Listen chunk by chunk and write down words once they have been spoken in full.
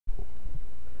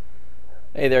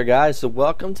Hey there guys, so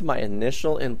welcome to my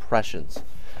initial impressions.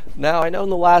 Now I know in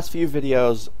the last few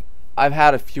videos I've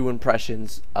had a few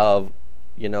impressions of,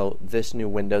 this new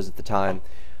Windows at the time,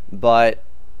 but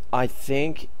I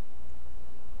think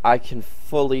I can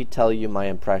fully tell you my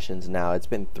impressions now. It's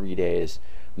been 3 days.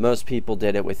 Most people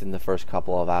did it within the first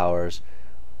couple of hours.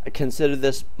 I consider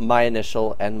this my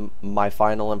initial and my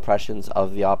final impressions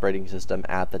of the operating system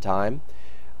at the time.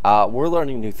 We're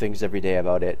learning new things every day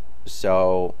about it,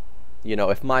 so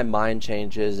if my mind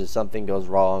changes, if something goes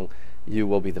wrong, you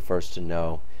will be the first to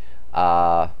know.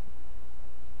 But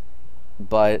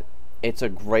it's a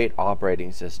great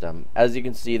operating system. As you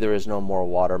can see, there is no more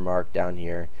watermark down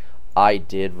here. I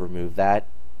did remove that,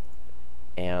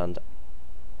 and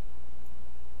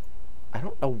I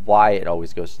don't know why it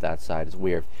always goes to that side. It's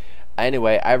weird.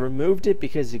 Anyway, I removed it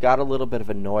because it got a little bit of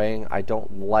annoying. I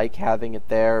don't like having it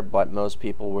there, but most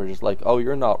people were just like, oh,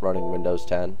 you're not running Windows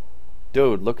 10.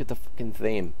 Dude, look at the fucking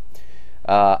theme.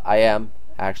 I am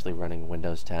actually running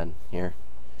Windows 10 here.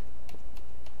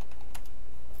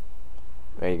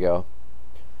 There you go.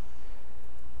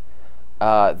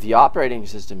 The operating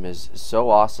system is so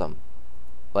awesome.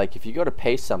 Like, if you go to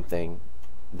paste something,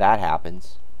 that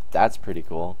happens. That's pretty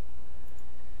cool.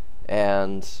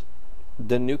 And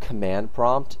the new command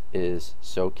prompt is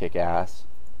so kick-ass.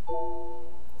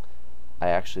 I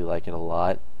actually like it a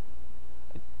lot.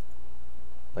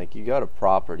 Like, you go to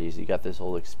properties, you got this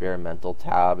whole experimental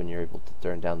tab, and you're able to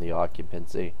turn down the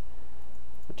occupancy.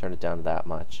 Or turn it down to that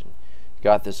much. You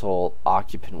got this whole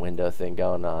occupant window thing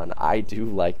going on. I do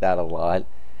like that a lot.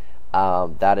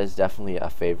 That is definitely a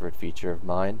favorite feature of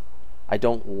mine. I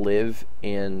don't live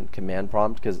in command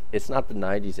prompt because it's not the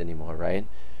 90s anymore, right?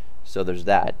 So there's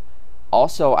that.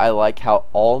 Also, I like how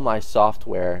all my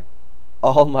software,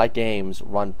 all my games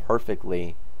run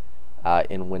perfectly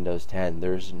in Windows 10.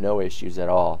 There's no issues at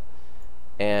all.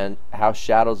 And how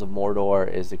Shadows of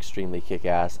Mordor is extremely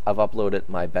kick-ass. I've uploaded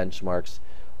my benchmarks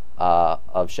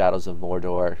of Shadows of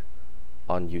Mordor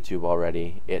on YouTube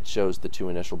already. It shows the two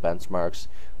initial benchmarks,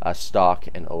 stock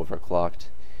and overclocked.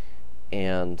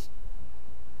 And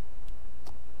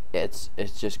it's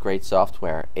just great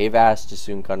software. Avast is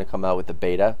soon going to come out with a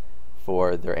beta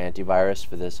for their antivirus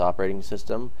for this operating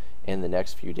system in the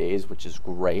next few days, which is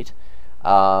great.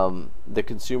 The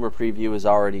consumer preview is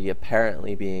already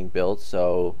apparently being built,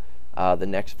 so the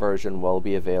next version will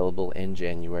be available in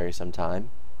January sometime.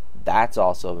 That's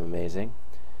also amazing.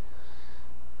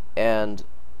 And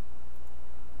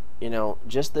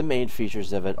just the main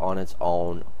features of it on its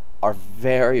own are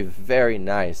very, very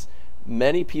nice.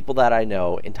 Many people that I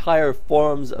know, entire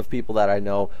forums of people that I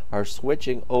know, are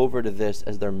switching over to this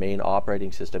as their main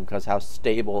operating system because how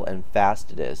stable and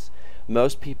fast it is.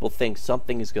 Most people think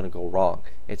something is going to go wrong.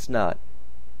 It's not.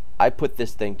 I put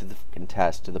this thing to the fucking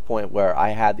test to the point where I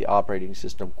had the operating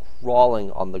system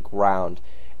crawling on the ground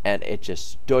and it just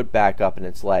stood back up, and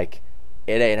it's like,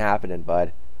 it ain't happening,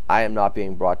 bud. I am not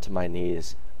being brought to my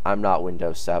knees. I'm not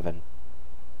Windows 7.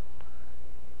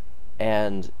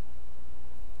 And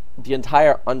the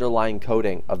entire underlying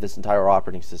coding of this entire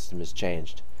operating system has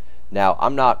changed. Now,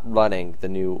 I'm not running the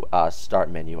new start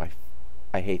menu.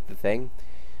 I hate the thing.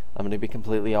 I'm going to be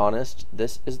completely honest.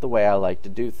 This is the way I like to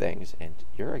do things, and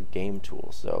you're a game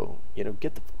tool, so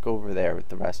get the fuck over there with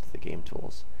the rest of the game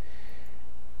tools.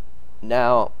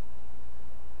 Now,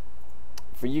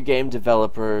 for you game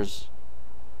developers,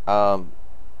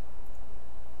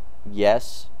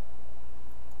 yes.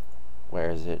 Where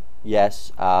is it?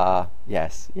 Yes,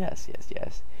 yes.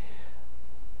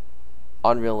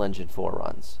 Unreal Engine 4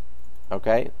 runs.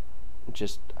 Okay?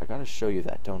 I gotta show you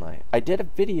that, don't I? I did a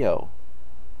video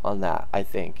on that, I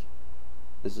think.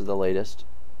 This is the latest.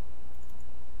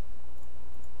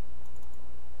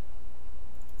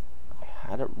 I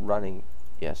had it running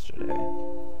yesterday.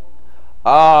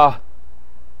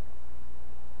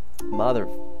 Mother.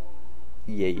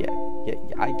 Yeah.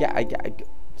 I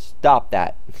stop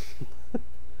that.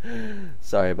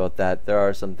 Sorry about that. There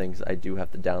are some things I do have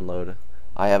to download.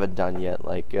 I haven't done yet,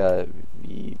 like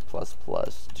V++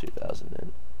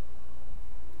 2000.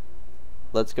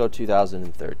 Let's go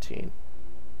 2013.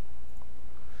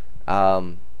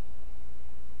 I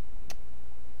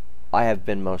have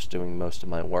been doing most of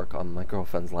my work on my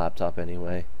girlfriend's laptop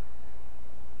anyway.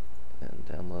 And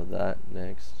download that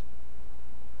next.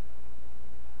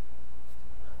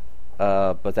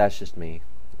 But that's just me,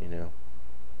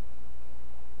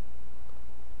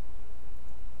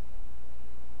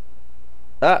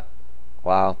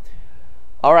 Wow.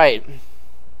 Alright.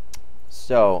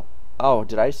 So, oh,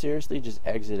 did I seriously just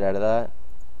exit out of that?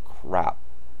 Crap.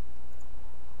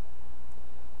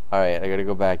 Alright, I gotta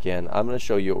go back in. I'm gonna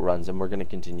show you what runs, and we're gonna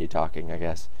continue talking, I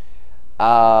guess.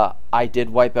 I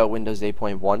did wipe out Windows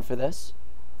 8.1 for this.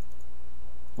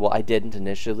 Well, I didn't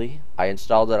initially. I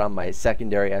installed it on my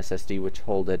secondary SSD, which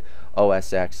holded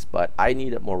OS X, but I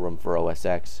needed more room for OS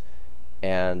X,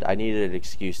 and I needed an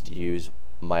excuse to use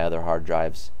my other hard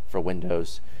drives for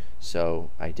Windows, so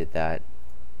I did that.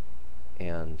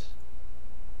 And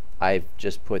I've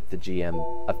just put the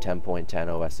GM of 10.10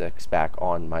 OS X back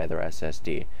on my other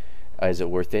SSD. Is it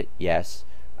worth it? Yes.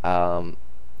 I'm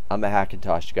a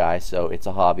Hackintosh guy, so it's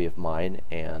a hobby of mine,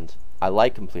 and I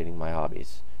like completing my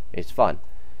hobbies. It's fun.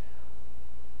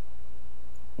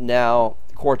 Now,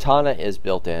 Cortana is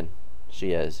built in.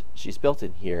 She is. She's built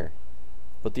in here.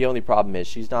 But the only problem is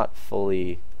she's not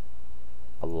fully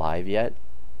alive yet,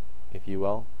 if you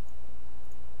will.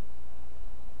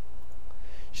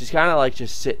 She's kind of like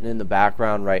just sitting in the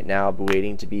background right now,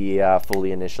 waiting to be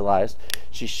fully initialized.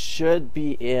 She should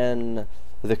be in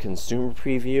the consumer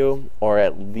preview, or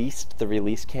at least the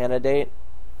release candidate,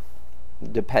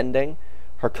 depending.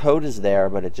 Her code is there,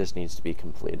 but it just needs to be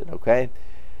completed, okay?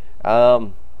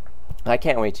 I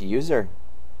can't wait to use her.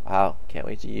 Wow, can't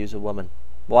wait to use a woman.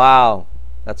 Wow,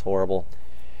 that's horrible.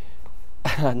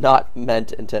 Not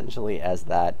meant intentionally as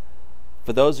that.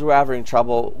 For those who are having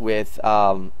trouble with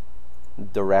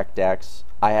DirectX,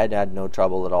 I had no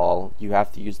trouble at all. You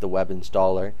have to use the web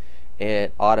installer.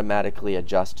 It automatically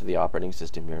adjusts to the operating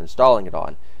system you're installing it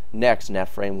on. Next,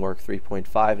 NetFramework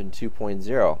 3.5 and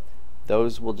 2.0.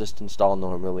 Those will just install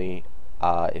normally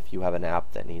if you have an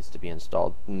app that needs to be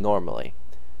installed normally.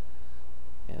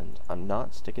 And I'm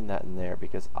not sticking that in there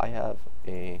because I have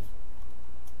a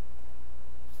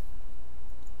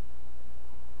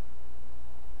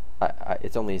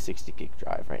it's only a 60 gig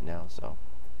drive right now, so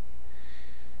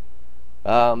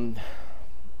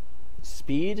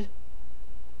speed's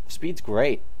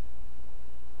great.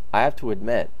 I have to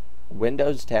admit,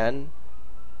 Windows 10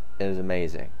 is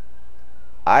amazing.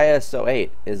 ISO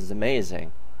 8 is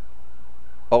amazing.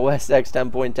 OS X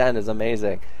 10.10 is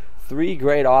amazing. 3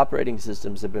 great operating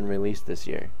systems have been released this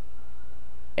year,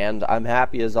 and I'm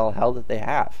happy as all hell that they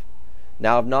have.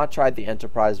 Now, I've not tried the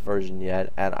enterprise version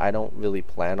yet, and I don't really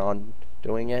plan on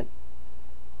doing it,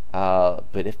 but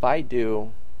if I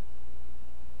do,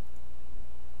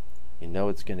 you know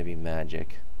it's going to be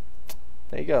magic.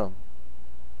 There you go.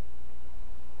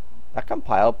 That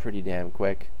compiled pretty damn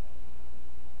quick.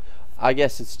 I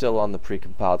guess it's still on the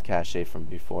pre-compiled cache from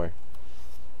before.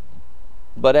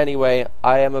 But anyway,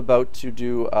 I am about to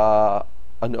do an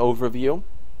overview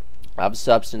of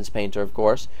Substance Painter, of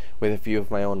course, with a few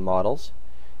of my own models.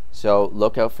 So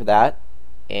look out for that.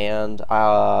 And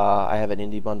I have an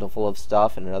indie bundle full of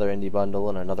stuff, and another indie bundle,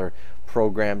 and another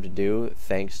program to do,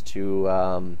 thanks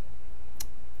to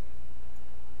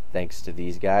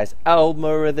these guys.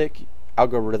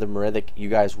 Algorithmic, you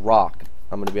guys rock.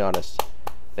 I'm gonna be honest.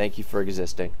 Thank you for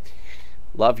existing.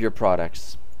 Love your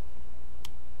products.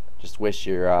 Just wish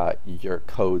your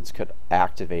codes could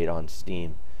activate on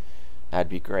Steam. That'd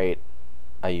be great.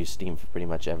 I use Steam for pretty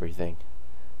much everything.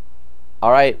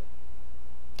 Alright,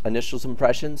 initial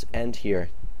impressions end here.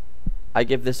 I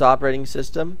give this operating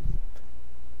system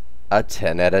a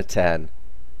 10 out of 10.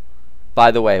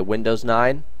 By the way, Windows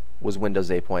 9 was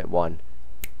Windows 8.1.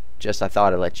 Just I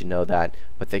thought I'd let you know that,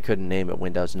 but they couldn't name it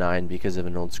Windows 9 because of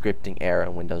an old scripting error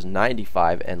in Windows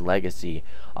 95 and legacy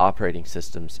operating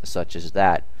systems such as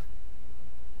that.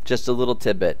 Just a little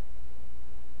tidbit.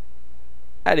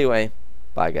 Anyway,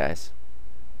 bye guys.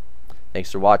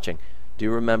 Thanks for watching.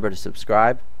 Do remember to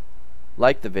subscribe,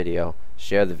 like the video,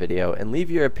 share the video, and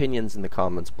leave your opinions in the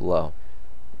comments below.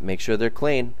 Make sure they're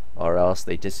clean, or else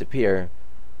they disappear.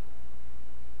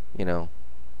 You know,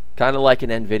 kind of like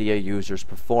an NVIDIA user's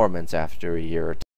performance after a year or two.